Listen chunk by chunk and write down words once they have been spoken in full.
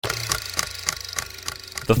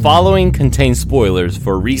The following contains spoilers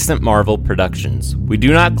for recent Marvel productions. We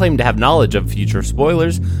do not claim to have knowledge of future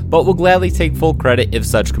spoilers, but will gladly take full credit if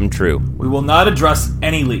such come true. We will not address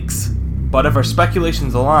any leaks, but if our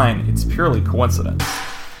speculations align, it's purely coincidence.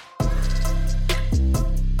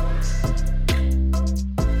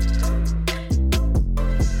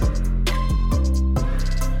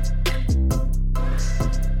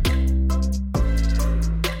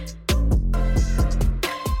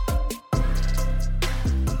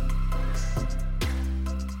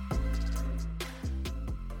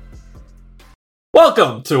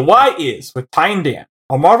 Welcome to Why Is with Ty and Dan,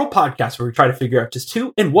 a Marvel podcast where we try to figure out just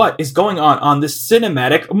who and what is going on this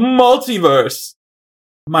cinematic multiverse.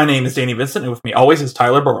 My name is Danny Vincent, and with me always is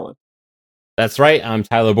Tyler Borland. That's right, I'm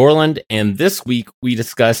Tyler Borland, and this week we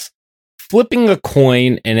discuss flipping a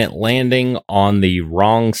coin and it landing on the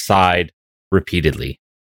wrong side repeatedly.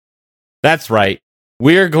 That's right,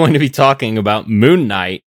 we're going to be talking about Moon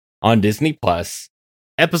Knight on Disney Plus,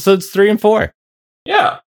 episodes 3 and 4.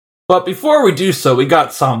 Yeah. But before we do so, we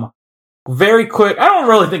got some very quick, I don't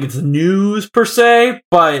really think it's news per se,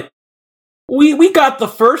 but we got the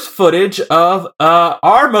first footage of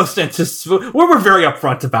our most anticipated, we're very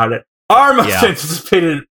upfront about it, our most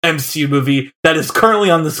anticipated MCU movie that is currently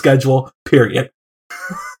on the schedule, period.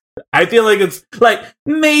 I feel like it's like,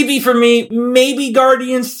 maybe for me, maybe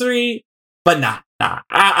Guardians 3, but nah.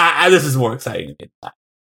 This is more exciting than that.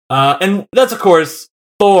 And that's, of course,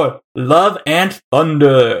 Thor, Love and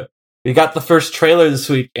Thunder. We got the first trailer this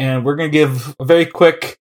week, and we're going to give a very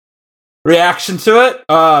quick reaction to it.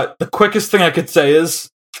 The quickest thing I could say is,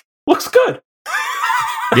 looks good.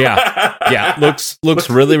 Yeah, looks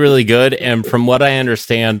really, really good. And from what I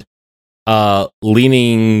understand,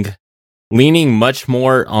 leaning much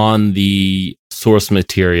more on the source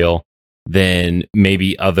material than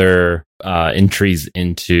maybe other entries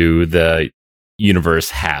into the universe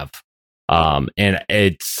have. And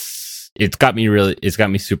it's got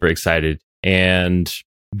me super excited and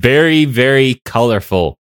very, very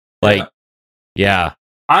colorful. Yeah.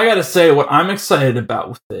 I gotta say, what I'm excited about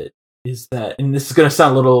with it is that, and this is gonna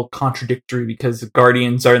sound a little contradictory because the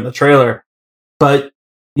Guardians are in the trailer, but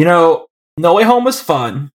No Way Home was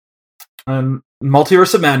fun.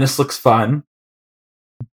 Multiverse of Madness looks fun,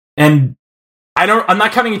 and I'm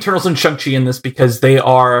not counting Eternals and Shang-Chi in this because they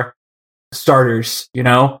are starters,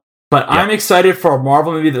 But yeah. I'm excited for a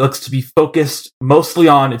Marvel movie that looks to be focused mostly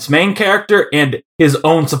on its main character and his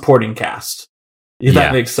own supporting cast. If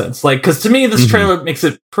that makes sense. Because to me, this trailer makes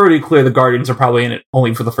it pretty clear the Guardians are probably in it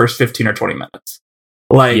only for the first 15 or 20 minutes.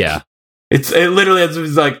 It literally ends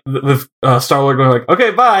with Star-Lord going like,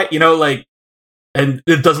 okay, bye, and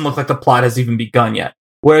it doesn't look like the plot has even begun yet.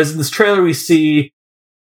 Whereas in this trailer, we see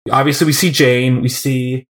Jane, we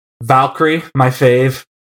see Valkyrie, my fave,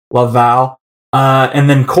 love Val. And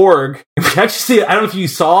then Korg. We actually see, I don't know if you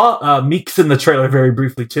saw, Meek's in the trailer very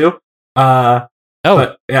briefly too. But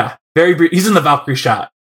yeah, very brief. He's in the Valkyrie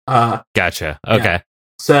shot. Gotcha. Okay. Yeah.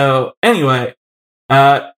 So anyway,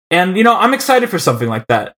 and I'm excited for something like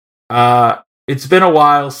that. It's been a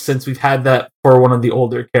while since we've had that for one of the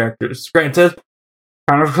older characters. Granted,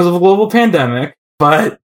 kind of because of a global pandemic,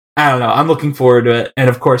 but I don't know. I'm looking forward to it. And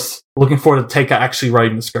of course, looking forward to Taika actually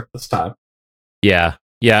writing the script this time. Yeah.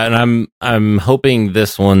 Yeah, and I'm hoping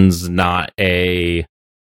this one's not a.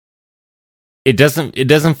 It doesn't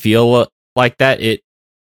feel like that. It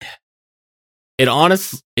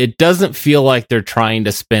doesn't feel like they're trying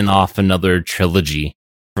to spin off another trilogy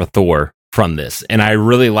for Thor from this, and I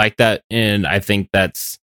really like that, and I think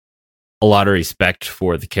that's a lot of respect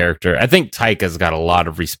for the character. I think Taika's got a lot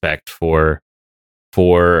of respect for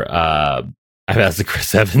I was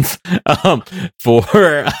Chris Evans for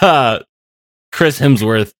Chris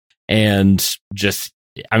Hemsworth and just,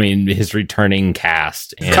 his returning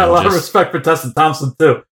cast. And got a lot of respect for Tessa Thompson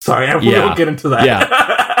too. Sorry, we won't get into that. Yeah.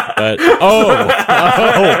 But,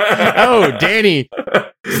 Danny.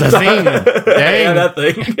 Zazing. Dang. Yeah, that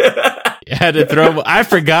thing. You had to throw. I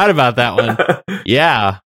forgot about that one.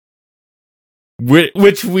 Yeah.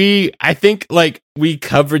 Which I think we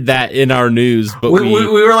covered that in our news, but we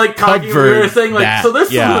were like talking, we were saying so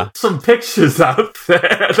there's some pictures out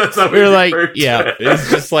there. That's how we were like, it's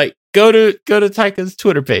just like go to Taika's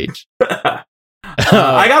Twitter page. I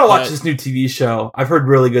gotta watch this new TV show. I've heard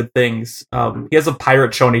really good things. He has a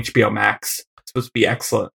pirate show on HBO Max. It's supposed to be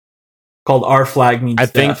excellent. Called Our Flag Means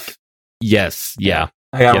Death. Think yes, yeah.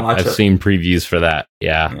 I gotta watch it. I've seen previews for that.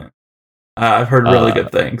 Yeah. I've heard really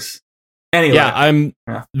good things. Anyway,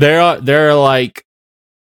 they're like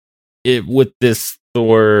it with this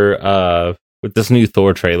Thor, with this new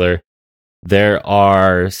Thor trailer. There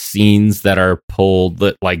are scenes that are pulled,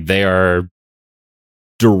 like they are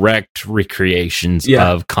direct recreations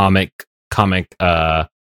of comic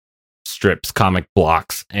strips, comic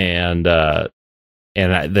blocks, and I'm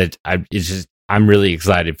really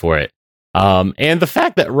excited for it. And the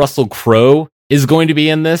fact that Russell Crowe is going to be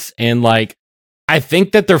in this, and like, I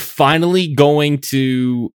think that they're finally going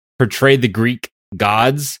to portray the Greek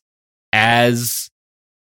gods as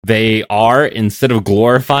they are instead of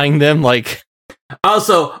glorifying them. Like,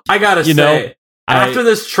 also, I gotta say, after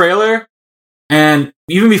this trailer, and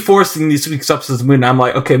even before seeing these week's episodes of Moon Knight, I'm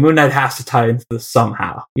like, okay, Moon Knight has to tie into this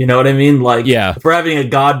somehow. You know what I mean? Like, if we're having a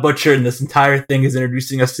god butcher and this entire thing is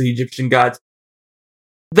introducing us to the Egyptian gods,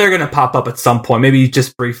 they're gonna pop up at some point, maybe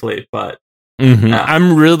just briefly, but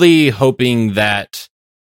I'm really hoping that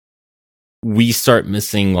we start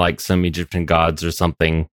missing like some Egyptian gods or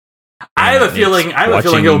something. I have a feeling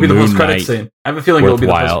it will be the post credit scene. I have a feeling it will be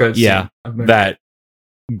the post credit scene. Yeah, that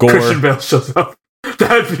Christian Bale shows up.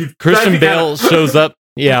 Christian Bale shows up.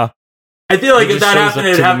 Yeah, I feel like if that happened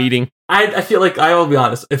at the meeting, I feel like, I will be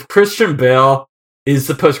honest, if Christian Bale is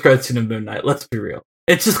the post credit scene of Moon Knight, let's be real,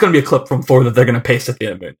 it's just going to be a clip from Thor that they're going to paste at the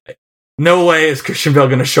end of Moon Knight. No way is Christian Bale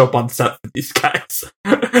going to show up on set for these guys.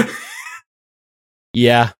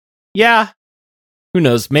 Yeah. Who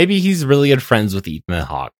knows? Maybe he's really good friends with Ethan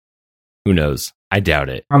Hawke. Who knows? I doubt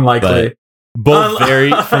it. Unlikely. Both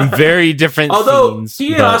from very different Although scenes.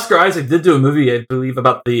 He and Oscar Isaac did do a movie, I believe,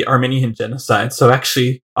 about the Armenian genocide. So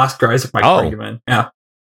actually, Oscar Isaac might bring him in. Yeah.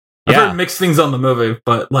 I've heard mixed things on the movie,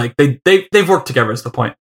 but like they've worked together is the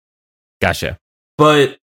point. Gotcha.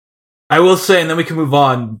 But I will say, and then we can move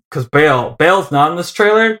on, because Bale's not in this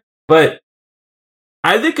trailer, but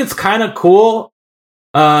I think it's kind of cool.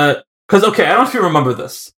 Because, okay, I don't know if you remember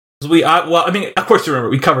this. Of course you remember,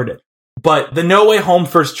 we covered it. But the No Way Home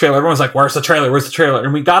first trailer, everyone's like, where's the trailer?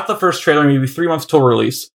 And we got the first trailer maybe 3 months till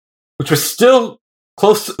release, which was still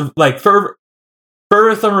close, like, further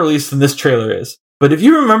from release than this trailer is. But if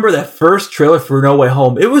you remember that first trailer for No Way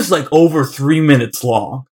Home, it was like over 3 minutes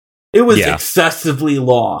long. It was excessively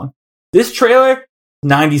long. This trailer,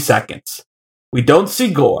 90 seconds. We don't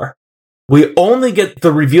see gore. We only get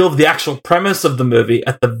the reveal of the actual premise of the movie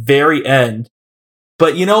at the very end.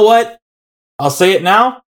 But you know what? I'll say it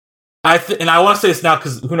now. And I want to say this now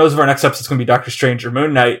because who knows if our next episode is going to be Doctor Strange or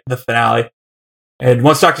Moon Knight, the finale. And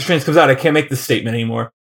once Doctor Strange comes out, I can't make this statement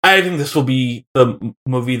anymore. I think this will be the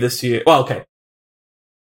movie this year. Well, okay.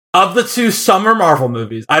 Of the two summer Marvel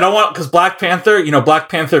movies, I don't want, because Black Panther,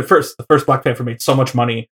 the first Black Panther made so much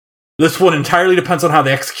money. This one entirely depends on how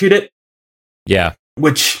they execute it. Yeah.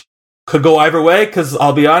 Which could go either way, because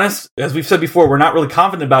I'll be honest, as we've said before, we're not really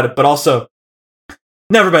confident about it, but also,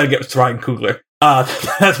 never better get with Ryan Coogler.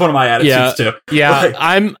 That's one of my attitudes too. Yeah,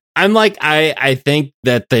 I think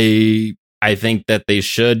that they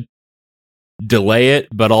should delay it,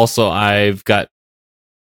 but also I've got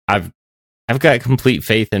complete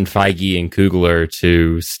faith in Feige and Coogler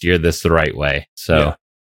to steer this the right way. So,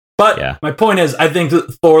 my point is, I think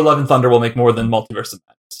that Thor: Love and Thunder will make more than Multiverse of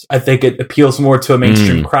Madness. I think it appeals more to a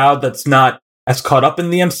mainstream crowd that's not as caught up in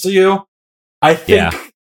the MCU. I think,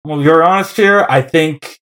 well, you're honest here. I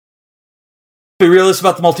think be realistic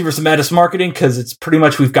about the Multiverse of Madness marketing, because it's pretty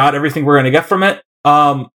much we've got everything we're going to get from it.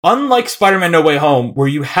 Unlike Spider-Man No Way Home, where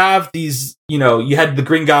you have these, you had the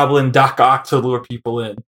Green Goblin, Doc Ock to lure people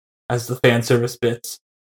in as the fan service bits.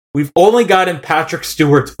 We've only gotten Patrick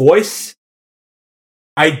Stewart's voice.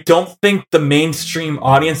 I don't think the mainstream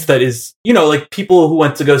audience that is, like people who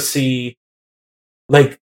went to go see,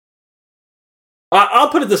 like, I'll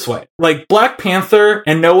put it this way, like Black Panther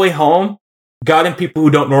and No Way Home got in people who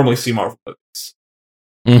don't normally see Marvel movies.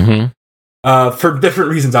 For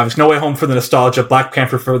different reasons, obviously. No Way Home for the nostalgia, Black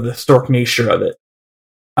Panther for the historic nature of it.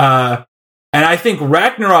 And I think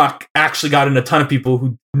Ragnarok actually got in a ton of people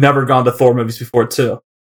who never gone to Thor movies before, too.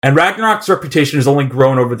 And Ragnarok's reputation has only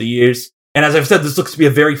grown over the years. And as I've said, this looks to be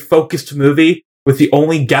a very focused movie, with the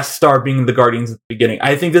only guest star being the Guardians at the beginning.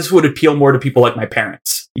 I think this would appeal more to people like my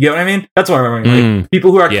parents. You get what I mean? That's what I'm remembering. Like,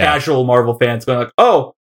 people who are casual Marvel fans going like,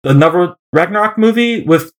 oh, another Ragnarok movie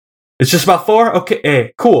with, it's just about Thor?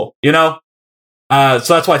 Okay, cool. So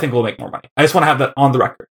that's why I think we'll make more money. I just want to have that on the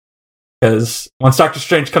record. Because once Doctor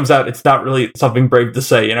Strange comes out, it's not really something brave to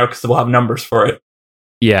say, because we'll have numbers for it.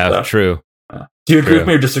 Yeah, so, true. Do you agree with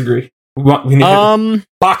me or disagree? We need a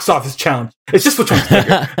box office challenge. It's just which one's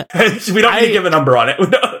bigger. We don't need to give a number on it.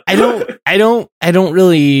 I don't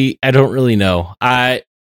really know. I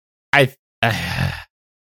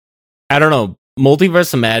don't know.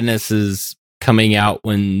 Multiverse of Madness is coming out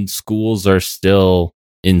when schools are still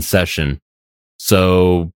in session.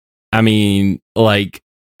 So, I mean, like,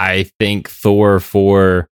 I think Thor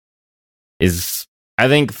 4 is, I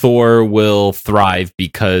think Thor will thrive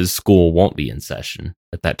because school won't be in session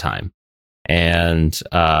at that time, and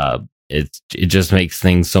it just makes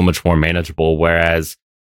things so much more manageable. Whereas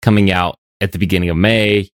coming out at the beginning of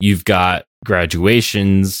May, you've got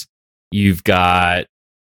graduations, you've got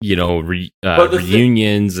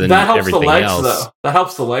reunions, and that helps everything the legs, else. Though. That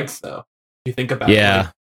helps the legs, though. If you think about it. Yeah. Like,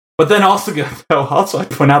 but then also I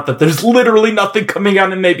point out that there's literally nothing coming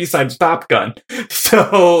out in May besides Top Gun.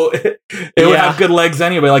 So it would have good legs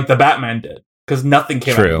anyway, like the Batman did, because nothing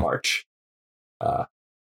came out in March.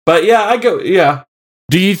 But yeah, I go. Yeah.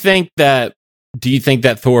 Do you think that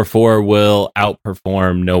Thor 4 will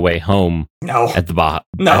outperform No Way Home? No. At the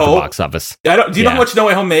box office. Do you know how much No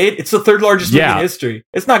Way Home made? It's the third largest movie in history.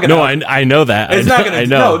 It's not gonna. No, I know that. It's not gonna. I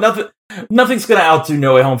know. No, nothing's gonna outdo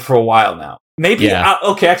No Way Home for a while now. Maybe.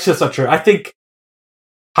 Okay, actually, that's not true. I think.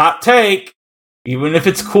 Hot take. Even if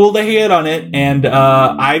it's cool to hit on it, and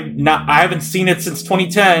I haven't seen it since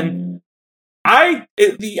 2010. I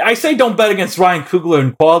say don't bet against Ryan Coogler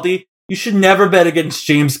in quality. You should never bet against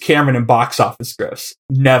James Cameron in box office gross.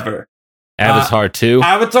 Never. Avatar 2?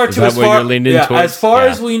 As far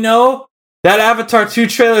as we know, that Avatar 2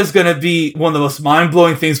 trailer is going to be one of the most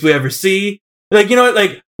mind-blowing things we ever see. Like, you know what?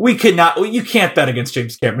 Like, you can't bet against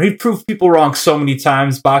James Cameron. He proved people wrong so many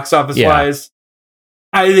times, box office-wise.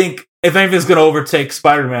 I think if anything's going to overtake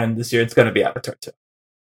Spider-Man this year, it's going to be Avatar 2.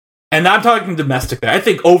 And I'm talking domestically. I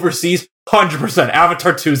think overseas, 100%.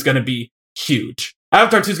 Avatar 2 is going to be huge.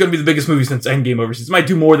 Avatar 2 is going to be the biggest movie since Endgame overseas. It might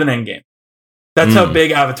do more than Endgame. That's how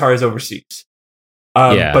big Avatar is overseas.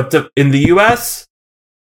 But in the US,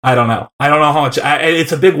 I don't know. I don't know how much.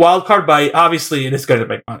 It's a big wild card, but obviously it is going to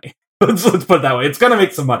make money. let's put it that way. It's going to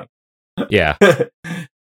make some money. Yeah.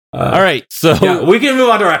 All right. So we can move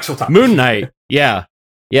on to our actual topic. Moon Knight. Yeah.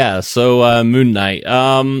 So Moon Knight.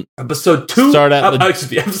 Episode 2.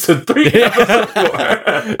 Episode 3. Episode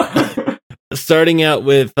 4. Starting out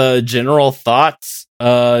with general thoughts.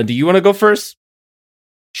 Do you want to go first?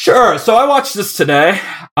 Sure. So I watched this today.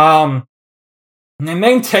 The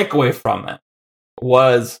main takeaway from it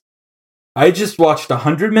was I just watched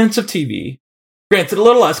 100 minutes of TV. Granted, a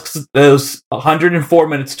little less because those 104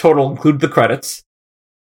 minutes total include the credits.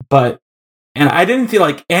 And I didn't feel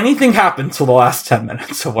like anything happened until the last 10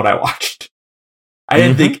 minutes of what I watched. I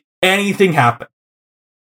didn't think anything happened.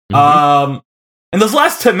 And those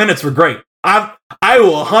last 10 minutes were great. I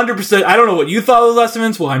will 100%. I don't know what you thought of those last 10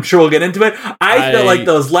 minutes. Well, I'm sure we'll get into it. I felt like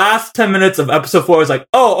those last 10 minutes of episode 4 was like,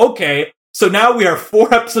 oh, okay. So now we are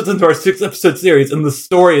 4 episodes into our 6-episode series, and the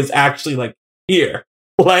story is actually like here.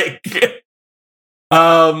 Like,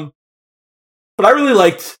 but I really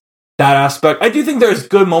liked that aspect. I do think there's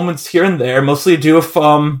good moments here and there, mostly due with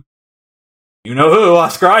you know who,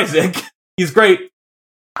 Oscar Isaac. He's great.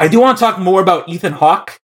 I do want to talk more about Ethan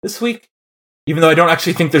Hawke this week. Even though I don't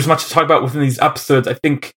actually think there's much to talk about within these episodes, I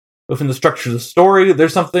think within the structure of the story,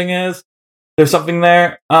 there's something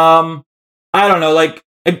there. I don't know. Like,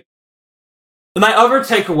 my other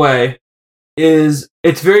takeaway is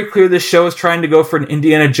it's very clear this show is trying to go for an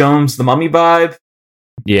Indiana Jones, The Mummy vibe.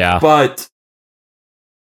 Yeah. But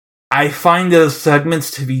I find those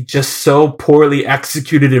segments to be just so poorly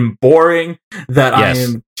executed and boring that I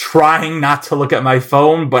am trying not to look at my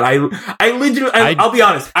phone. But I'll be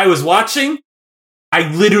honest, I was watching. I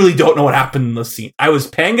literally don't know what happened in the scene. I was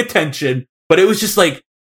paying attention, but it was just like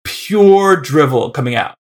pure drivel coming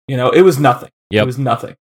out. You know, it was nothing. It was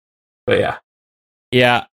nothing. But yeah.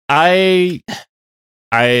 Yeah, I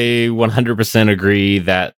 100% agree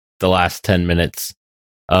that the last 10 minutes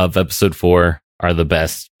of episode 4 are the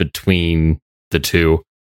best between the two.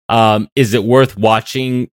 Is it worth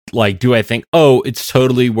watching? Like, do I think, it's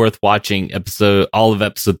totally worth watching all of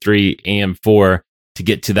episode 3 and 4 to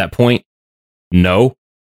get to that point? No.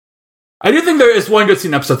 I do think there is one good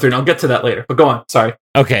scene in episode 3, and I'll get to that later. But go on. Sorry.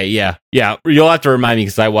 Okay, yeah. You'll have to remind me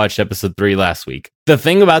because I watched episode 3 last week. The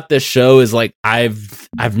thing about this show is like I've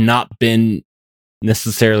not been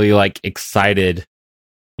necessarily like excited,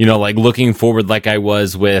 like looking forward like I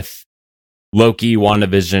was with Loki,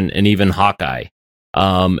 WandaVision, and even Hawkeye.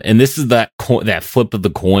 And this is that flip of the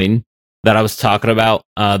coin that I was talking about.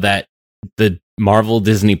 That the Marvel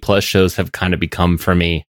Disney Plus shows have kind of become for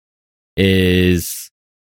me. It's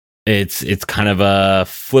kind of a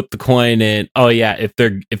flip the coin and if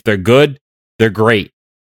they're good, they're great,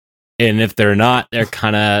 and if they're not, they're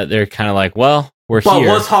kind of like, well, we're here.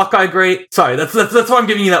 Was Hawkeye great? Sorry, that's why I'm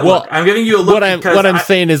giving you that look. I'm giving you a look. What I'm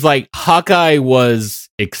saying is like Hawkeye was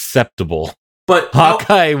acceptable, but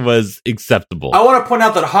Hawkeye was acceptable. I want to point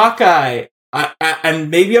out that Hawkeye,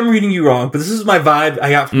 and maybe I'm reading you wrong, but this is my vibe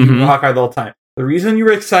I got from Hawkeye the whole time. The reason you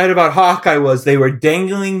were excited about Hawkeye was they were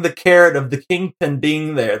dangling the carrot of the Kingpin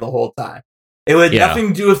being there the whole time. It had nothing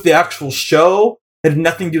to do with the actual show. It had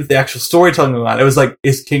nothing to do with the actual storytelling going on. It was like,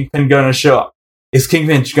 is Kingpin going to show up? Is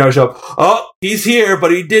Kingpin going to show up? Oh, he's here,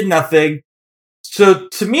 but he did nothing. So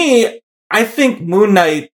to me, I think Moon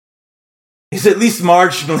Knight is at least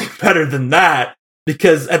marginally better than that.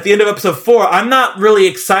 Because at the end of episode 4, I'm not really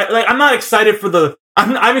excited. Like, I'm not excited for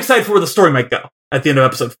I'm excited for where the story might go at the end of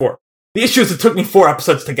episode 4. The issue is it took me 4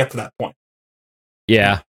 episodes to get to that point.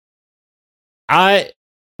 Yeah.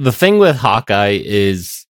 The thing with Hawkeye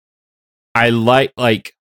is I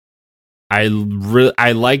liked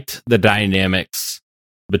the dynamics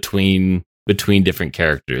between different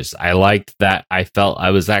characters. I liked that I felt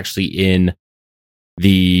I was actually in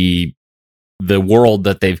the world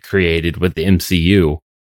that they've created with the MCU,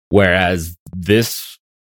 whereas this,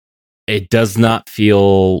 it does not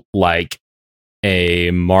feel like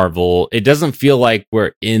a Marvel. It doesn't feel like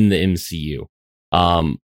we're in the MCU.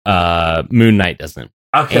 Moon Knight doesn't.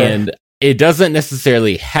 Okay. And it doesn't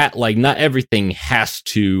necessarily not everything has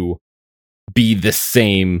to be the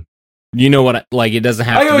same. You know what? Like, it doesn't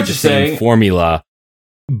have to be the same formula.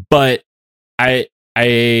 But I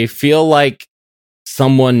feel like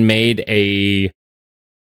someone made a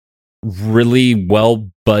really well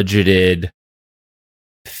budgeted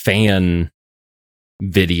fan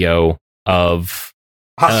video of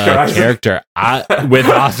a character with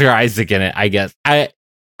Oscar Isaac in it, I guess. I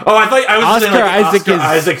thought I was saying Oscar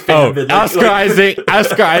Isaac fan video.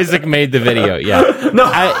 Oscar Isaac made the video. Yeah. No,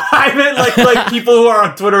 I meant like people who are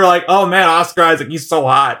on Twitter are like, oh man, Oscar Isaac, he's so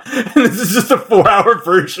hot. And this is just a 4-hour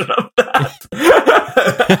version of that.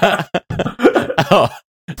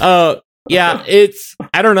 Yeah, it's,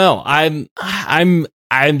 I don't know.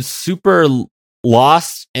 I'm super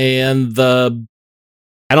lost, and I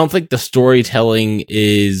don't think the storytelling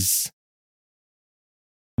is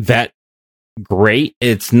that great.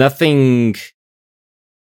 It's nothing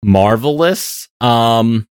marvelous.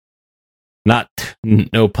 No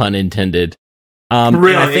pun intended.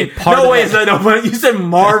 Really? I think no way is that no pun. You said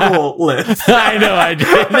marvelous. I know I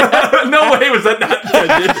did. No way was that not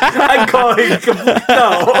intended. I'm calling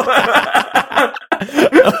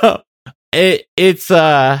no. It's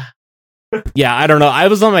yeah, I don't know. I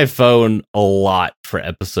was on my phone a lot for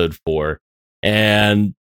episode 4,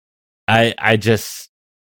 and I just,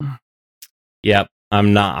 yep,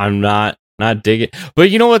 I'm not digging. But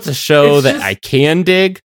you know what's a show that I can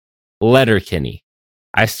dig? Letterkenny.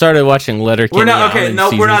 I started watching Letterkenny. We're not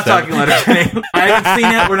talking Letterkenny. I haven't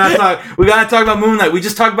seen it. We're not talking. We gotta talk about Moon Knight. We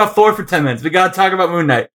just talked about Thor for 10 minutes. We gotta talk about Moon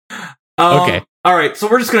Knight. Okay. All right. So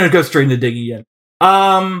we're just gonna go straight into digging again.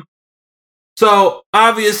 So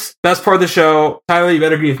obvious best part of the show. Tyler, you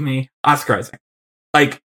better agree with me. Oscar Isaac.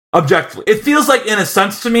 Like, objectively, it feels like, in a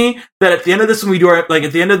sense to me, that at the end of this, when we do our, like,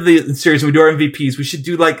 at the end of the series, when we do our MVPs, we should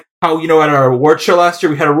do like how, you know, at our award show last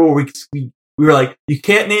year, we had a rule where we were like, you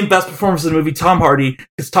can't name best performance in the movie Tom Hardy,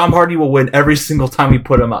 because Tom Hardy will win every single time we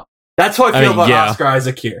put him up. That's how I feel about Oscar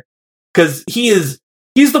Isaac here. Because he's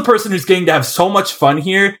the person who's getting to have so much fun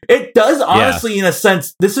here. It does, honestly, in a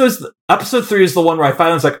sense, episode 3 is the one where I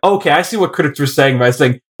finally was like, okay, I see what critics were saying by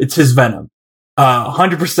saying it's his Venom.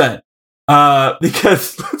 100%.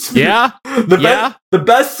 Because the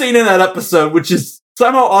best scene in that episode, which is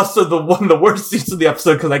somehow also one of the worst scenes of the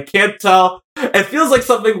episode, because I can't tell. It feels like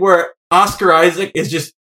something where Oscar Isaac is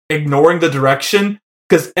just ignoring the direction,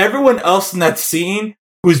 because everyone else in that scene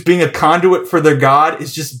who's being a conduit for their god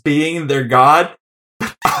is just being their god.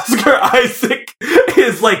 Oscar Isaac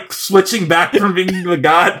is like switching back from being the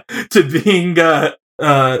god to being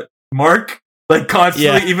Mark, like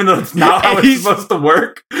constantly, even though it's not how it's supposed to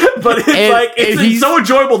work. But it's so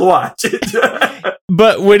enjoyable to watch.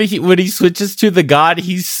 But when he switches to the god,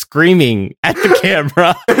 he's screaming at the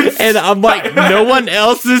camera, and I'm like, no one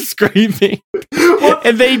else is screaming,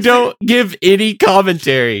 and they don't give any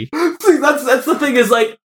commentary. See, that's the thing, is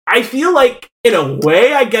like, I feel like, in a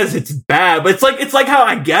way, I guess it's bad, but it's like how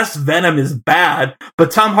I guess Venom is bad,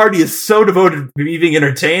 but Tom Hardy is so devoted to being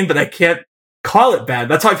entertained that I can't call it bad.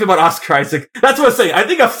 That's how I feel about Oscar Isaac. That's what I'm saying. I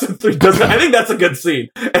think episode 3 does it. I think that's a good scene,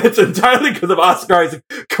 and it's entirely because of Oscar Isaac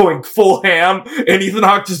going full ham and Ethan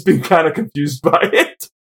Hawke just being kind of confused by it.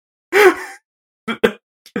 Because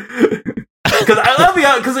I love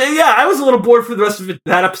you. Because I was a little bored for the rest of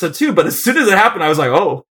that episode too. But as soon as it happened, I was like,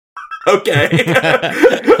 oh. Okay.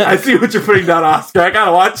 I see what you're putting down, Oscar. I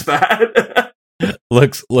gotta watch that.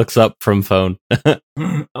 looks up from phone. Well,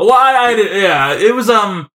 it was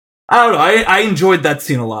I don't know. I enjoyed that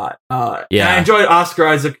scene a lot. I enjoyed Oscar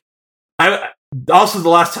Isaac. I also, the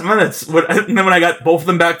last 10 minutes, and then when I got both of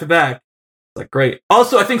them back to back, Like, great.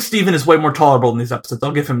 Also, I think Steven is way more tolerable in these episodes.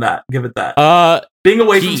 I'll give him that. Give it that. Being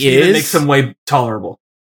away from Steven makes him way tolerable.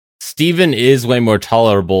 Steven is way more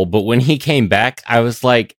tolerable, but when he came back, I was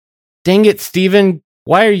like, dang it, Steven,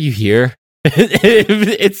 why are you here?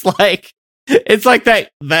 It's like that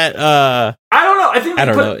I don't know. I think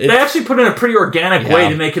they actually put in a pretty organic way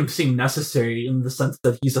to make him seem necessary in the sense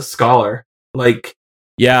that he's a scholar. Like,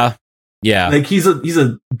 yeah. Like he's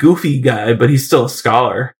a goofy guy, but he's still a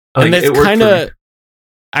scholar. Like, and it's kind of,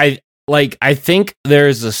 I think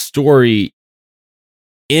there's a story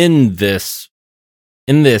in this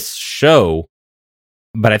show,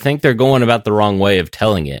 but I think they're going about the wrong way of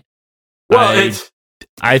telling it. Well,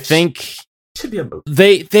 I think should be a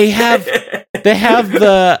movie. They have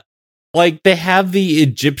the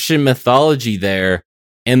Egyptian mythology there,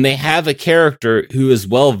 and they have a character who is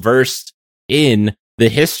well versed in the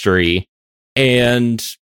history, and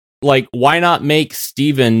like, why not make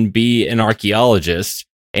Steven be an archaeologist?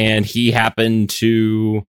 And he happened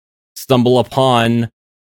to stumble upon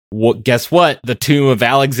guess what? The tomb of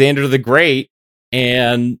Alexander the Great,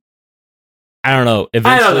 and I don't know.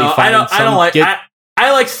 Eventually,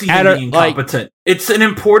 I like Steven being competent. It's an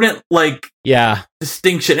important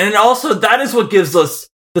distinction, and also that is what gives us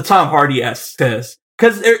the Tom Hardy-esque test,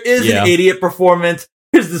 because there is an idiot performance.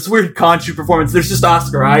 There's this weird Khonshu performance. There's just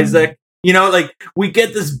Oscar Isaac. You know, like, we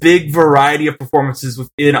get this big variety of performances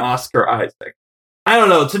within Oscar Isaac. I don't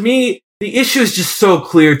know. To me, the issue is just so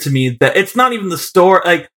clear to me that it's not even the story.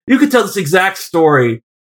 Like, you could tell this exact story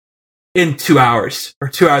in 2 hours or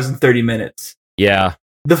 2 hours and 30 minutes. Yeah.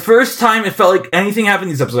 The first time it felt like anything happened in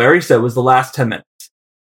these episodes, I already said, was the last 10 minutes.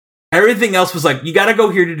 Everything else was like, you gotta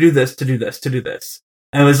go here to do this, to do this, to do this.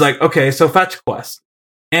 And it was like, okay, so fetch quest.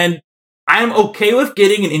 And I'm okay with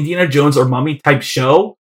getting an Indiana Jones or Mummy type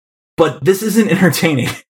show, but this isn't entertaining.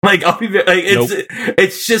 Like, I'll be like,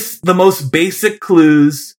 it's just the most basic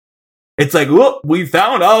clues. It's like, whoop, we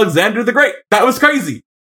found Alexander the Great. That was crazy.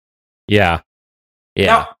 Yeah.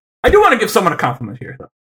 Now, I do want to give someone a compliment here, though.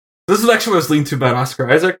 This is actually what I was leaning to about Oscar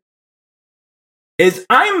Isaac.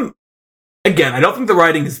 I don't think the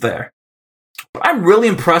writing is there, but I'm really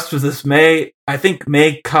impressed with this May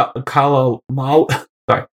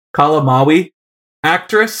Kalamaui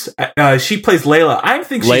actress. She plays Layla. I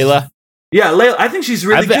think Layla. Layla. I think she's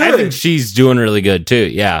really good. I think she's doing really good too.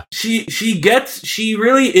 Yeah. She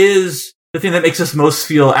really is the thing that makes us most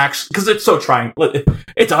feel actually, because it's so trying.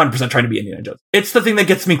 It's 100% trying to be Indiana Jones. It's the thing that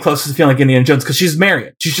gets me closest to feeling like Indiana Jones, because she's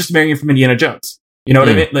Marion. She's just Marion from Indiana Jones. You know what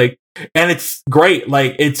I mean? Like, and it's great.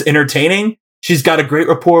 Like, it's entertaining. She's got a great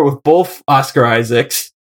rapport with both Oscar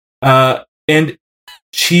Isaacs. And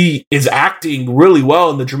she is acting really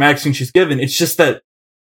well in the dramatic scene she's given. It's just that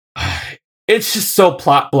it's just so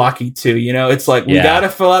plot blocky too. You know, it's like, we gotta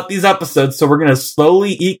fill out these episodes, so we're gonna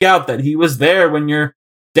slowly eke out that he was there when your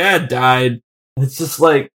dad died. It's just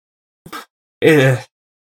like, yeah.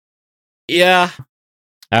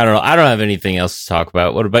 I don't know. I don't have anything else to talk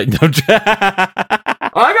about. What about?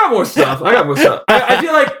 I got more stuff. I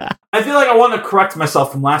feel like I want to correct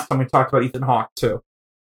myself from last time we talked about Ethan Hawke too,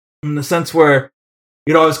 in the sense where,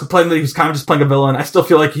 you know, I was complaining that he was kind of just playing a villain. I still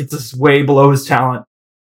feel like he's just way below his talent,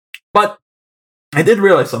 but I did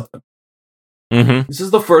realize something. Mm-hmm. This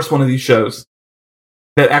is the first one of these shows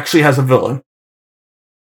that actually has a villain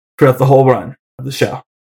throughout the whole run of the show,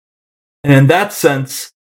 and in that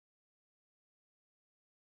sense,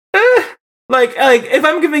 like if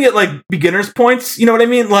I'm giving it like beginner's points, you know what I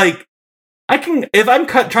mean? Like, I can, if I'm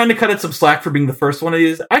trying to cut it some slack for being the first one of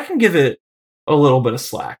these, I can give it a little bit of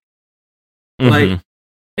slack. Mm-hmm. Like,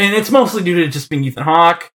 and it's mostly due to just being Ethan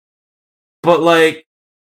Hawke. But like,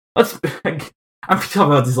 I'm talking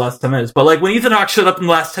about these last 10 minutes. But like, when Ethan Hawke showed up in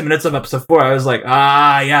the last 10 minutes of episode 4, I was like,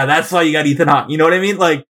 yeah, that's why you got Ethan Hawke. You know what I mean?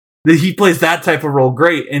 Like, he plays that type of role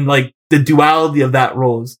great, and like the duality of that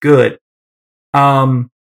role is good.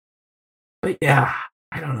 But yeah,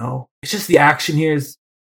 I don't know. It's just the action here is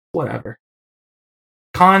whatever.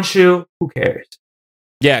 Khonshu, who cares?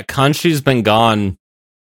 Yeah, Khonshu's been gone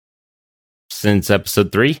since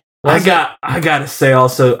episode 3. I gotta say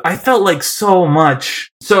also, I felt like so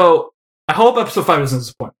much. So I hope episode 5 doesn't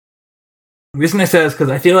disappoint. The reason I say this is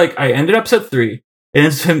because I feel like I ended episode 3, and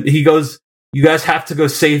it's him, he goes, "You guys have to go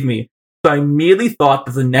save me." So I immediately thought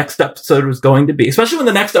that the next episode was going to be, especially when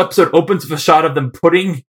the next episode opens with a shot of them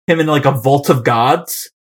putting him in like a vault of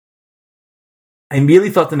gods. I immediately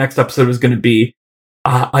thought the next episode was going to be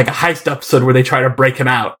like a heist episode where they try to break him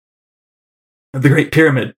out of the Great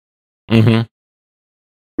Pyramid. Mm-hmm.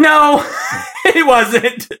 No, it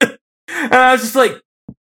wasn't. And I was just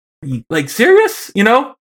like serious, you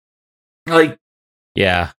know? Like,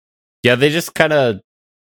 yeah, they just kind of.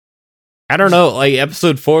 I don't know. Like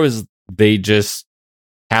episode 4 is they just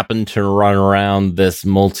happen to run around this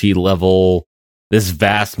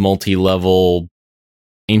vast multi-level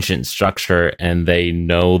ancient structure, and they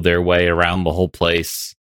know their way around the whole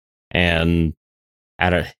place. And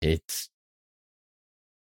the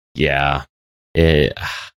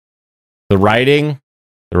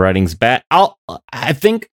writing's bad. I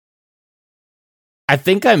think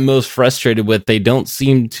I'm most frustrated with the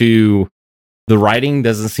writing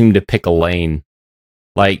doesn't seem to pick a lane.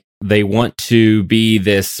 Like they want to be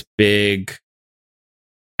this big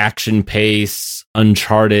action pace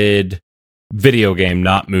Uncharted video game,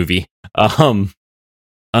 not movie.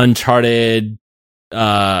 Uncharted,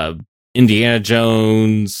 Indiana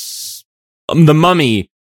Jones, The Mummy,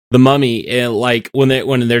 and like when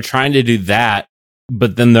they're trying to do that,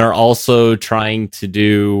 but then they're also trying to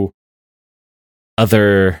do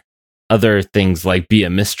other things like be a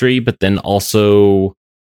mystery, but then also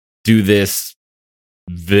do this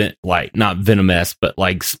not venomous, but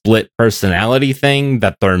like split personality thing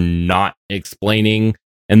that they're not explaining.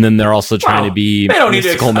 And then they're also trying to be they don't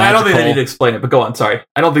mystical, I don't think they need to explain it, but go on. Sorry.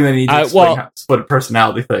 I don't think they need to explain how split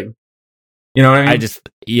personality thing. You know what I mean?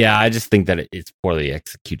 I just think that it's poorly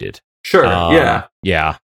executed. Sure.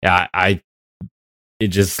 It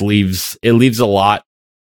just leaves a lot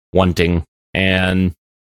wanting. And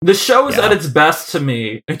the show is at its best to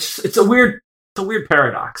me. It's a weird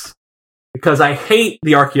paradox because I hate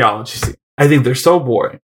the archaeology scene. I think they're so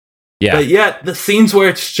boring. Yeah. But yet the scenes where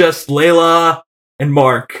it's just Layla and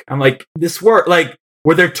Mark, I'm like, this work, like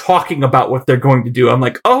where they're talking about what they're going to do. I'm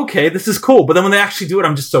like, oh, okay, this is cool. But then when they actually do it,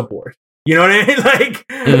 I'm just so bored. You know what I mean? Like,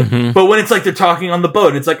 But when it's like they're talking on the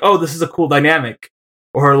boat, it's like, oh, this is a cool dynamic.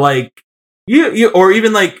 Or like or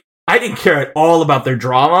even like I didn't care at all about their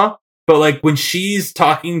drama. But like when she's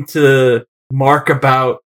talking to Mark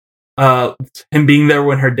about him being there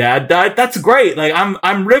when her dad died, that's great. Like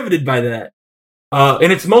I'm riveted by that.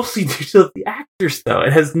 And it's mostly due to the actors, though.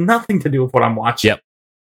 It has nothing to do with what I'm watching.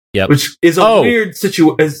 Yep. Which is a weird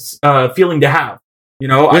feeling to have. You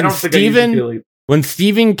know, I don't think when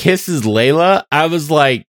Steven kisses Layla, I was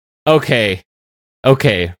like, okay,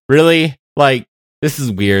 really? Like this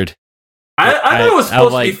is weird. I thought it was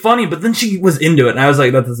supposed to be funny, but then she was into it, and I was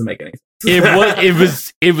like, that doesn't make any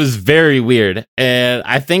sense. It was very weird, and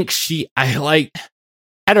I think I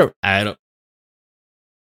don't.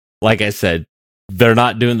 Like I said, they're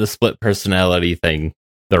not doing the split personality thing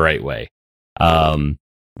the right way.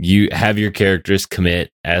 You have your characters commit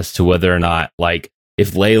as to whether or not, like,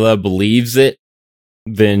 if Layla believes it,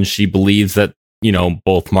 then she believes that, you know,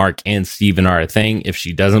 both Mark and Steven are a thing. If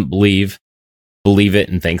she doesn't believe it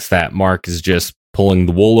and thinks that Mark is just pulling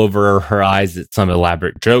the wool over her eyes, it's some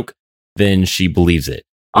elaborate joke, then she believes it.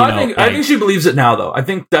 I think she believes it now, though. I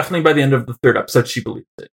think definitely by the end of the 3rd episode, she believes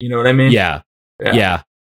it. You know what I mean? Yeah.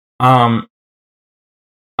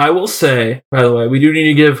 I will say, by the way, we do need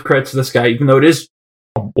to give credit to this guy, even though it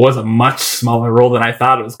was a much smaller role than I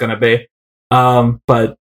thought it was going to be.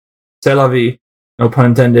 But c'est la vie, no pun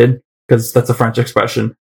intended, because that's a French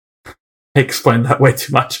expression. I explained that way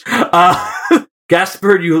too much.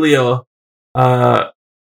 Gaspard Ulliel,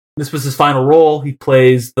 this was his final role. He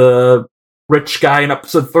plays the rich guy in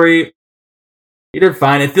episode 3. He did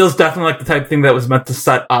fine. It feels definitely like the type of thing that was meant to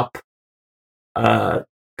set up, because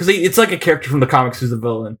it's like a character from the comics who's a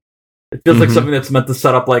villain. It feels like something that's meant to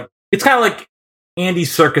set up, like, it's kind of like Andy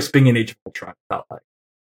Serkis being in Age of Ultron, felt like.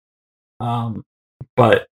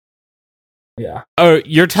 But yeah. Oh,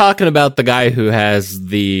 you're talking about the guy who has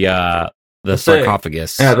the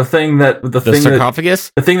sarcophagus. Yeah, the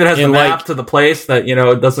sarcophagus. The thing that has the map to the place that, you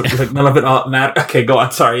know, doesn't, like, none of it matter. Okay, go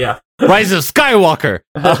on. Sorry, yeah. Rise of Skywalker.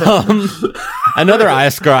 Another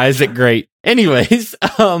Oscar Isaac great. Anyways,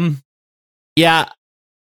 yeah,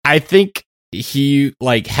 I think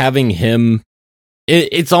having him,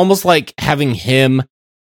 it's almost like having him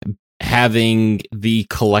having the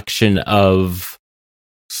collection of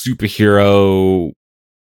superhero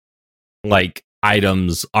like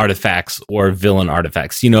items, artifacts, or villain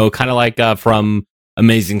artifacts, you know, kind of like from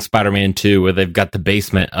Amazing Spider-Man 2, where they've got the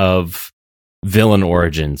basement of villain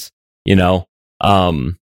origins, you know.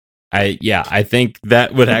 I think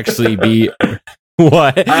that would actually be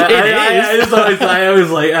what I always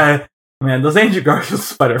like, man, those Andrew Garfield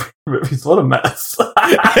Spider-Man movies, what a mess.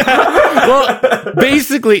 Well,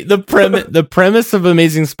 basically, the premise of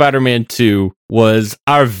Amazing Spider-Man 2 was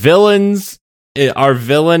our villain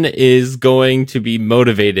is going to be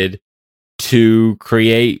motivated to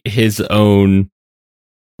create his own,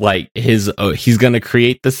 like, he's going to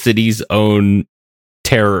create the city's own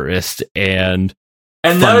terrorist, and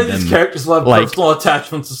And none of these them. characters will have Like- personal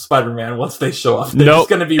attachments to Spider-Man once they show up. They're Nope, just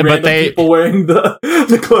going to be but random they- people wearing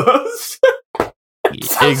the clothes.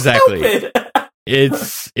 So Exactly. stupid.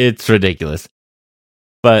 It's ridiculous.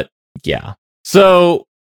 But yeah. So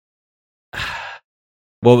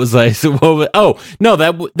what was I? So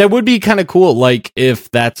that would be kind of cool. Like if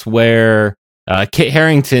that's where Kit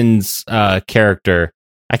Harington's character.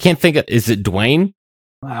 I can't think of. Is it Dwayne?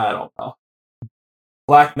 I don't know.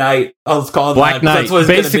 Black Knight. Let's call it Black that, 'cause Knight. that's what it's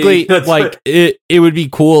gonna Basically, be. That's like it would be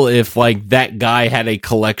cool if like that guy had a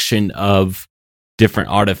collection of different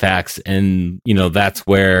artifacts, and that's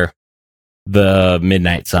where the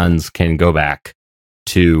Midnight Suns can go back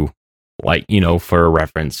to, like for a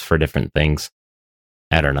reference for different things.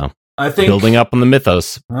 I don't know. I think Building up on the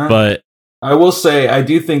mythos, but I will say I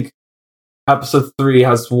do think episode 3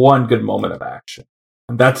 has one good moment of action,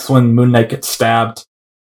 and that's when Moon Knight gets stabbed.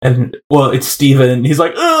 And it's Steven, and he's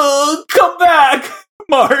like, "Oh, come back,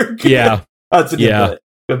 Mark." yeah, that's a good Yeah. bit.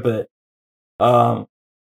 Good bit.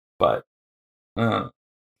 But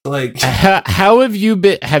like, how have you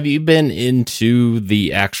been? Have you been into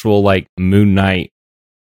the actual like Moon Knight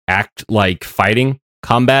fighting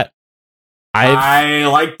combat? I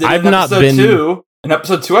liked it. I've in not episode been- 2. In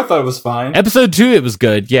episode 2, I thought it was fine. Episode 2, it was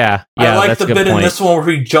good. Yeah, I liked that's the a good bit point. in this one where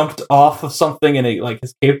he jumped off of something and it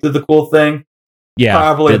escaped did the cool thing. Yeah,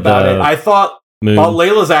 Probably did about the it. I thought moon.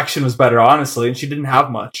 Layla's action was better, honestly, and she didn't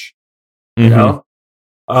have much. You Mhm.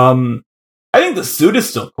 know, I think the suit is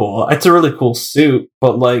still cool. It's a really cool suit,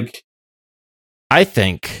 but like, I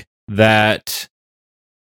think that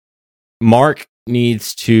Mark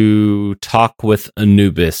needs to talk with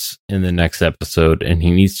Anubis in the next episode, and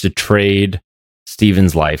he needs to trade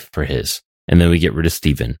Steven's life for his, and then we get rid of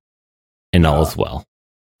Steven, and all is well.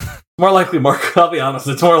 more likely Mark. I'll be honest.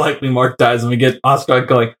 It's more likely Mark dies, and we get Oscar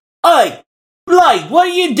going, "Hey, Blake, what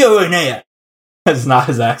are you doing here?" That's not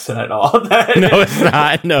his accent at all. No, it's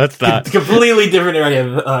not. No, it's not. It's a completely different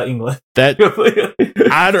area of England. That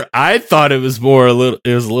I thought it was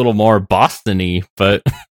It was a little more Boston-y, but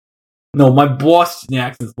No, my Boston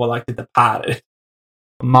accent is more like The Departed.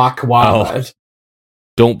 Mark Wahlberg.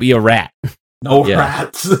 don't be a rat. No Yeah.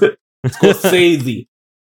 rats. Scorsese.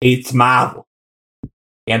 Hates Marvel.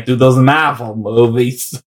 Can't do those Marvel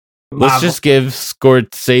movies. Let's just give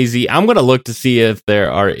Scorsese. I'm going to look to see if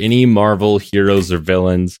there are any Marvel heroes or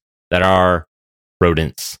villains that are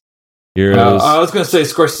rodents. Heroes. I was going to say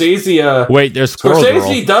Scorsese. Wait, there's Squirrel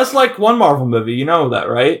Scorsese Girl. does like one Marvel movie. You know that,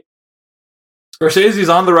 right? Scorsese's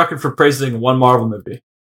on the record for praising one Marvel movie.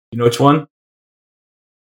 You know which one?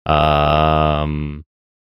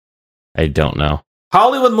 I don't know.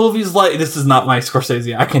 Hollywood movies like this is not my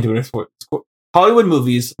Scorsese. I can't do it. Hollywood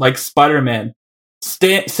movies like Spider-Man,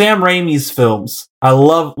 Sam Raimi's films. I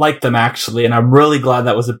like them actually, and I'm really glad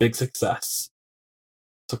that was a big success.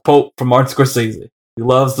 It's a quote from Martin Scorsese. He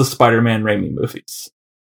loves the Spider-Man Raimi movies.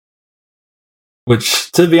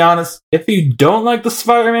 Which, to be honest, if you don't like the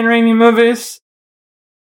Spider-Man Raimi movies,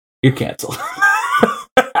 you're canceled.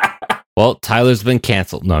 Well, Tyler's been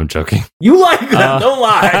canceled. No, I'm joking. You like them, don't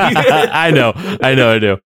lie. I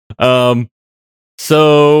know.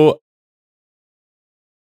 So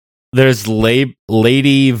there's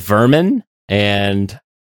Lady Vermin and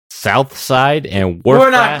Southside and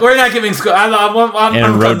Warcraft. We're not giving. I'm And cutting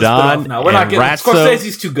this bit off Rodon now. We're not and giving. Ratso.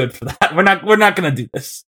 Scorsese's too good for that. We're not going to do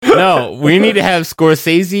this. No, we need to have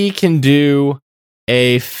Scorsese can do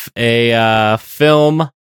a film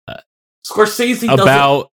Scorsese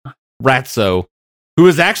about Ratso, who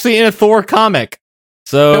is actually in a Thor comic.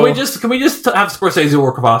 So Can we just have Scorsese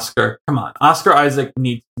work with Oscar? Come on, Oscar Isaac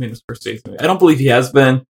needs to be in a Scorsese movie. I don't believe he has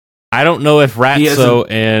been. I don't know if He Ratso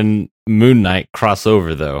and Moon Knight cross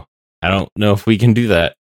over, though. I don't know if we can do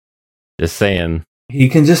that. Just saying. He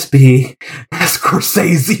can just be a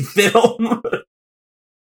Scorsese film.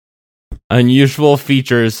 Unusual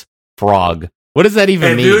features frog. What does that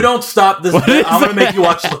even If mean? you don't stop this, What bit, is I'm going to make you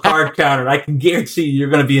watch that? the card counter. I can guarantee you're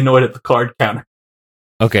going to be annoyed at the card counter.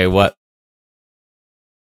 Okay, what?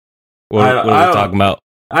 What I are we don't- talking about?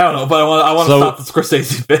 I don't know, but I want to So- stop the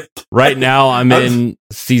Scorsese bit. Right now, I'm in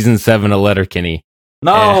season 7 of Letterkenny.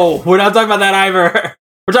 No, we're not talking about that either.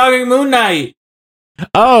 We're talking Moon Knight.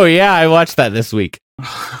 Oh, yeah, I watched that this week.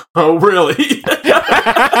 Oh, really?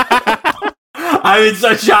 I'm in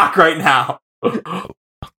such shock right now.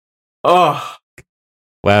 Oh,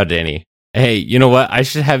 Wow, Danny. Hey, you know what? I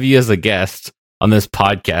should have you as a guest on this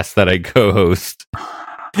podcast that I co-host.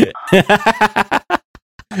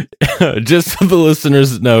 Just so the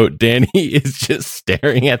listeners know, Danny is just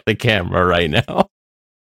staring at the camera right now.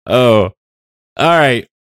 Oh, all right.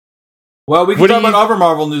 Well, we can talk about other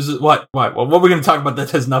Marvel news. What are we going to talk about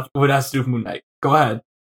that has nothing? What has to do with Moon Knight? Go ahead.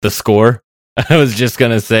 The score. I was just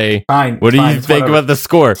going to say. Fine. What do you think about the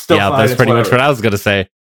score? Still fine, that's pretty much what I was going to say.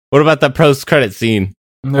 What about that post-credit scene?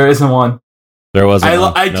 There isn't one. There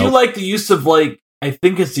wasn't. I do like the use of I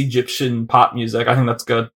think it's Egyptian pop music. I think that's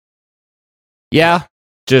good. Yeah,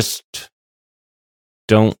 just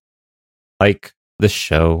don't like the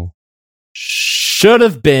show. Should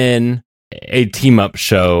have been a team-up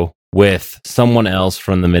show with someone else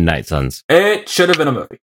from the Midnight Suns. It should have been a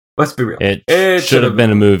movie. Let's be real. It should have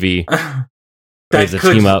been a movie. It's a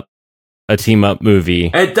team-up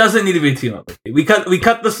movie. It doesn't need to be a team-up movie. We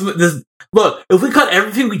cut this. Look, if we cut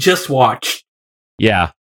everything we just watched,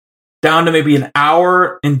 down to maybe an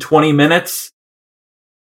hour and 20 minutes,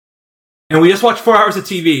 and we just watched 4 hours of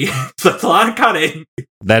TV, so that's a lot of cutting.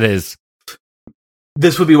 That is.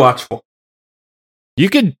 This would be watchable. You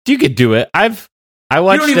could do it. I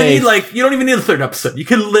watched. You don't even need a third episode. You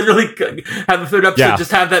can literally have the third episode.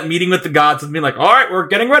 Just have that meeting with the gods and be like, "All right, we're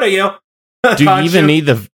getting rid of you." Do you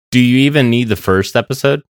even need the first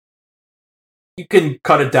episode? You can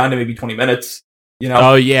cut it down to maybe 20 minutes.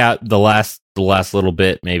 Oh yeah, the last little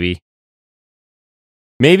bit maybe.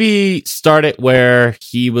 Maybe start it where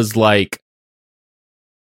he was was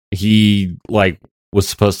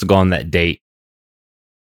supposed to go on that date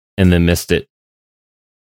and then missed it.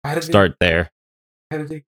 Start there. Had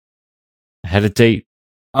a date.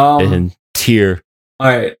 And tear. All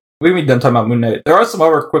right, we can be done talking about Moon Knight. There are some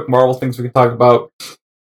other quick Marvel things we can talk about.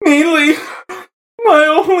 Mainly, my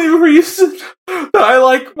only reason that I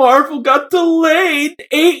like Marvel got delayed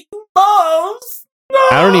 8 months. No!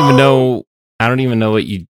 I don't even know what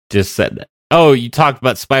you just said. Oh, you talked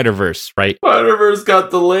about Spider-Verse, right? Spider-Verse got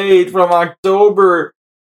delayed from October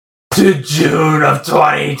to June of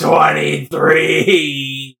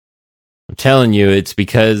 2023. I'm telling you, it's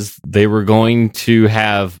because they were going to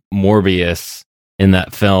have Morbius in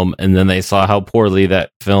that film, and then they saw how poorly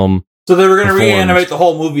that film. So they were going to reanimate the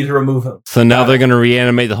whole movie to remove him. So now they're going to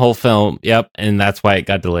reanimate the whole film. Yep, and that's why it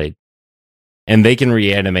got delayed. And they can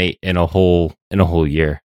reanimate in a whole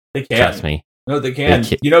year. They can. Trust me. No, they can.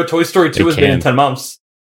 Toy Story 2 has been in 10 months.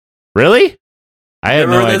 Really? I had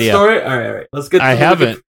no idea. Story? All right. Let's get. I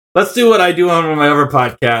haven't. Let's do what I do on one of my other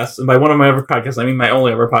podcasts, and by one of my other podcasts, I mean my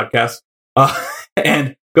only other podcast.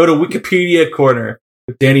 And go to Wikipedia Corner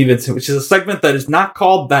with Danny Vincent, which is a segment that is not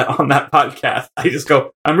called that on that podcast. I just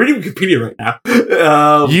go, I'm reading Wikipedia right now.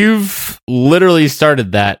 You've literally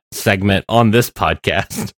started that segment on this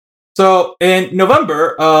podcast. So in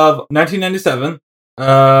November of 1997,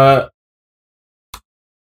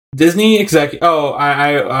 Disney executive. Oh,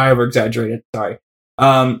 I over exaggerated. Sorry.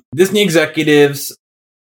 Disney executives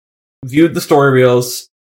viewed the story reels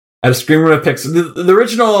at a screen room of Pixar. The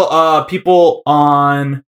original people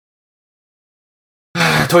on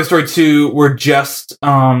Toy Story 2 were just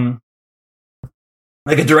like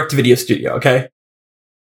a direct-to-video studio. Okay,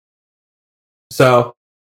 so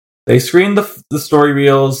they screened the story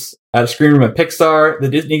reels at a screen room at Pixar. The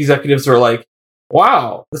Disney executives were like,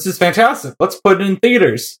 "Wow, this is fantastic. Let's put it in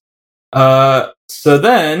theaters." So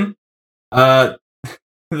then, the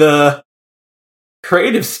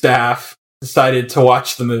creative staff decided to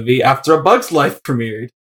watch the movie after A Bug's Life premiered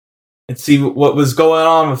and see what was going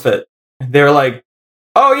on with it. They were like,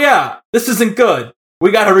 "Oh yeah, this isn't good. We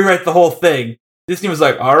got to rewrite the whole thing." Disney was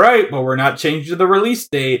like, "All right, but we're not changing the release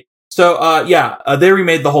date." So they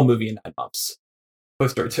remade the whole movie in 9 months. Toy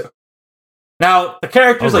Story 2. Now the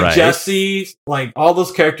characters like Jessie, like all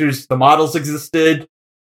those characters, the models existed.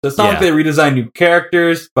 So it's not like they redesigned new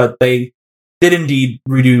characters, but they did indeed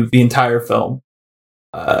redo the entire film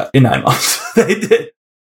in 9 months. They did.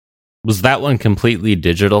 Was that one completely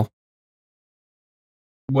digital?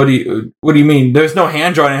 What do you mean? There's no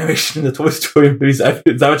hand-drawn animation in the Toy Story movies.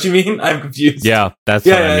 Is that what you mean? I'm confused. Yeah, that's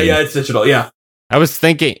what I mean. Yeah, it's digital. Yeah. I was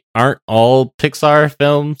thinking, aren't all Pixar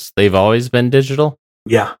films, they've always been digital?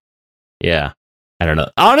 Yeah. Yeah. I don't know.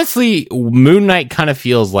 Honestly, Moon Knight kind of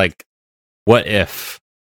feels like, what if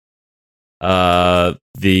the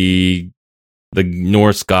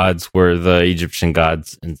Norse gods were the Egyptian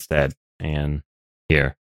gods instead? And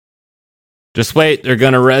here, just wait, they're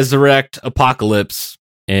gonna resurrect Apocalypse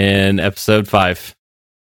in episode 5.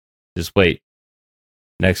 Just wait,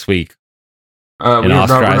 next week. We're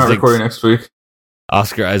not recording next week.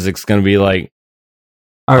 Oscar Isaac's gonna be like,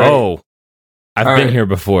 all right. "Oh, I've been here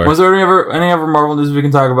before." Was there any other Marvel news we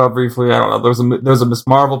can talk about briefly? I don't know. There was a Miss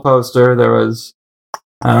Marvel poster. There was,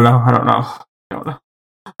 I don't know.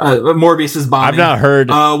 Morbius is bombing. I've not heard.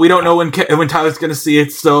 We don't know when Tyler's going to see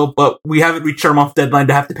it still, but we haven't reached our month deadline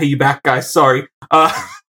to have to pay you back, guys. Sorry. I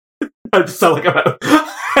just sound like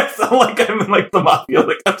sound like I'm in like the mafia.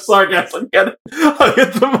 Like, I'm sorry, guys. I'll get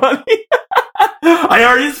the money. I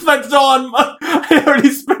already spent it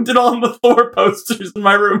all on the Thor posters in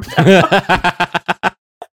my room.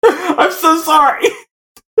 I'm so sorry.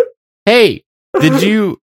 Hey, did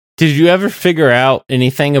you ever figure out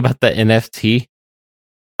anything about the NFT?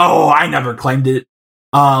 Oh, I never claimed it.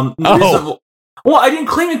 Well, I didn't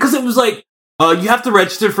claim it because it was like, you have to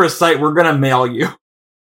register for a site. We're gonna mail you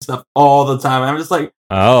stuff all the time. And I'm just like,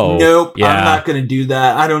 nope, yeah. I'm not gonna do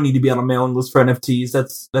that. I don't need to be on a mailing list for NFTs.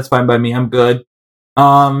 That's fine by me. I'm good.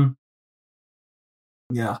 Yeah.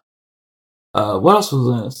 What else was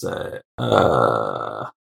I gonna say? I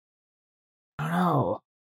don't know.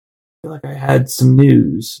 I feel like I had some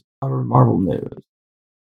news, other Marvel news.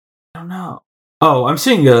 I don't know. Oh, I'm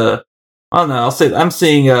seeing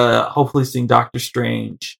hopefully seeing Doctor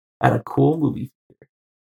Strange at a cool movie theater.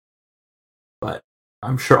 But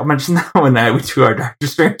I'm sure I'll mention that when we do our Doctor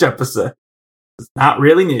Strange episode. It's not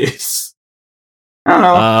really news. I don't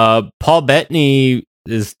know. Paul Bettany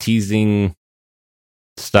is teasing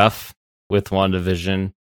stuff with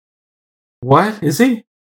WandaVision. What? Is he?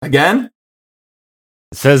 Again?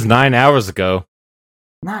 It says 9 hours ago.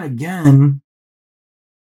 Not again.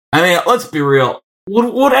 I mean, let's be real.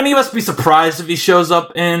 Would any of us be surprised if he shows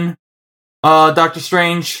up in Doctor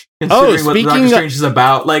Strange? Considering what Doctor Strange is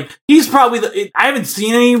about. Like, he's probably I haven't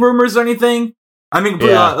seen any rumors or anything. I mean,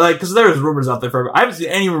 because there's rumors out there for I haven't seen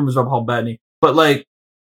any rumors about Paul Bettany. But, like,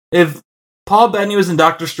 if Paul Bettany was in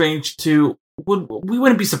Doctor Strange 2, we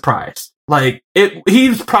wouldn't be surprised. Like,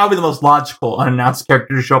 he's probably the most logical unannounced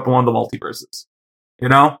character to show up in one of the multiverses. You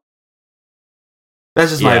know?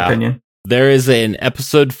 That's just my opinion. There is an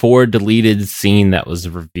episode 4 deleted scene that was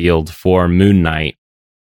revealed for Moon Knight,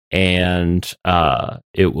 and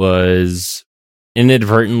it was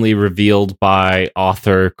inadvertently revealed by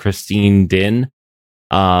author Christine Din.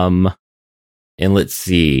 And let's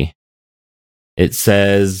see. It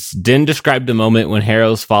says, Din described a moment when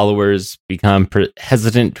Harrow's followers become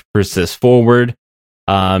hesitant to persist forward.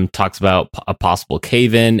 Talks about a possible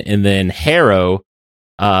cave-in, and then Harrow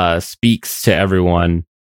speaks to everyone,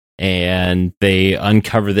 and they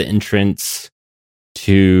uncover the entrance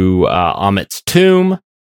to Ammit's tomb,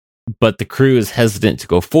 but the crew is hesitant to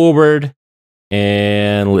go forward.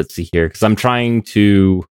 And let's see here, because I'm trying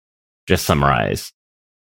to just summarize.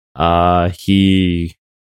 He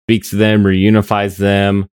speaks to them, reunifies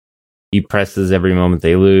them. He presses every moment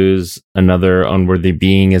they lose. Another unworthy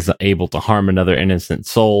being is able to harm another innocent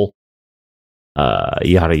soul.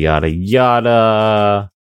 Yada, yada,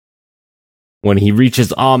 yada. When he reaches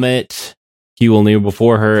Ammit, he will kneel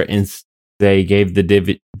before her and say gave the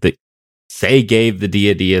deity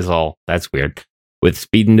his all. That's weird. With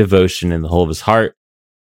speed and devotion in the whole of his heart,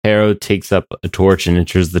 Harrow takes up a torch and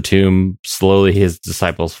enters the tomb. Slowly, his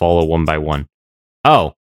disciples follow one by one.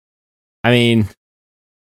 Oh, I mean,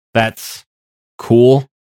 that's cool,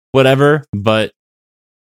 whatever, but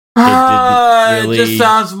it just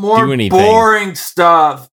sounds more boring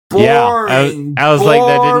stuff. Boring. Yeah, I was like,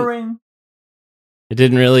 that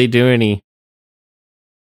didn't really do anything.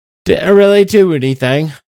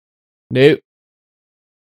 Nope.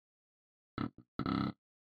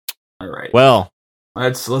 All right. Well,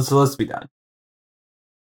 let's be done.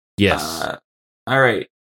 Yes. All right.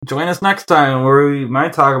 Join us next time where we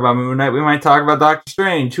might talk about Moon Knight. We might talk about Doctor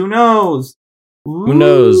Strange. Who knows? Ooh. Who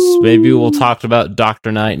knows? Maybe we'll talk about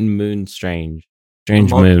Doctor Knight and Moon Strange.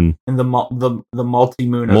 Moon. And the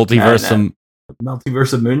multi-moon. Multiverse of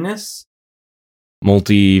moonness?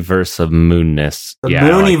 Multiverse of moonness. The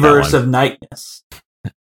mooniverse of nightness.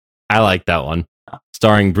 I like that one.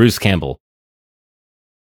 Starring Bruce Campbell.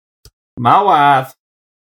 My wife.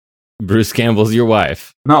 Bruce Campbell's your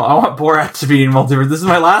wife. No, I want Borat to be in Multiverse. This is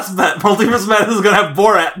my last bet. Multiverse Madness is going to have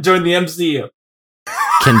Borat join the MCU.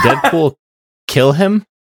 Can Deadpool kill him?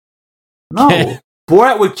 No.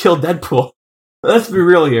 Borat would kill Deadpool. Let's be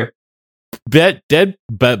real here. Deadpool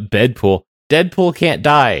can't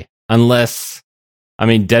die unless... I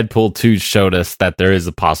mean, Deadpool 2 showed us that there is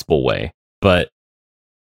a possible way. But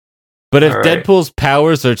if Deadpool's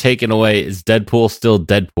powers are taken away, is Deadpool still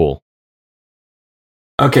Deadpool?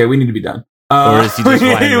 Okay, we need to be done. Or is he just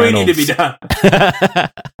Ryan Reynolds? We need to be done.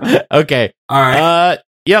 Okay. All right.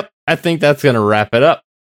 Yep. I think that's going to wrap it up.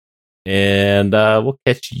 And we'll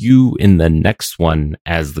catch you in the next one,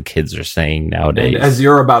 as the kids are saying nowadays. And as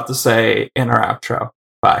you're about to say in our outro.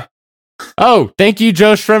 Bye. Oh, thank you,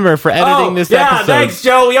 Joe Schrimmer, for editing this episode. Yeah, thanks,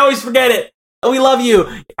 Joe. We always forget it. We love you.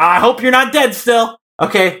 I hope you're not dead still.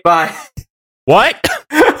 Okay, bye. What?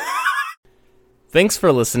 Thanks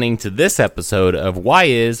for listening to this episode of Why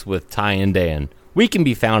Is with Ty and Dan. We can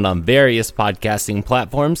be found on various podcasting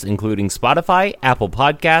platforms, including Spotify, Apple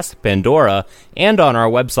Podcasts, Pandora, and on our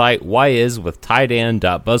website,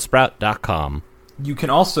 whyiswithtydan.buzzsprout.com. You can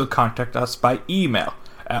also contact us by email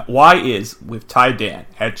at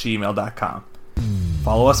whyiswithtydan@gmail.com.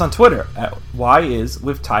 Follow us on Twitter at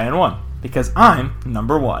whyiswithtydan1, because I'm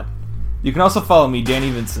number one. You can also follow me,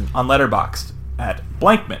 Danny Vincent, on Letterboxd at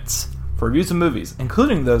blankmints for reviews of movies,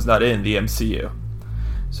 including those not in the MCU.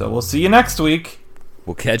 So we'll see you next week.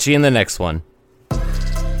 We'll catch you in the next one.